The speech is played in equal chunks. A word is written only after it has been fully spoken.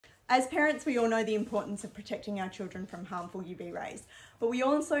As parents, we all know the importance of protecting our children from harmful UV rays, but we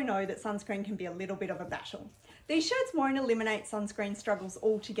also know that sunscreen can be a little bit of a battle. These shirts won't eliminate sunscreen struggles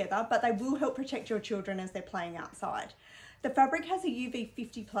altogether, but they will help protect your children as they're playing outside. The fabric has a UV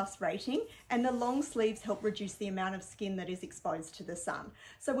 50+ rating, and the long sleeves help reduce the amount of skin that is exposed to the sun.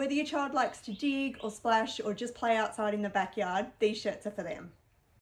 So whether your child likes to dig or splash or just play outside in the backyard, these shirts are for them.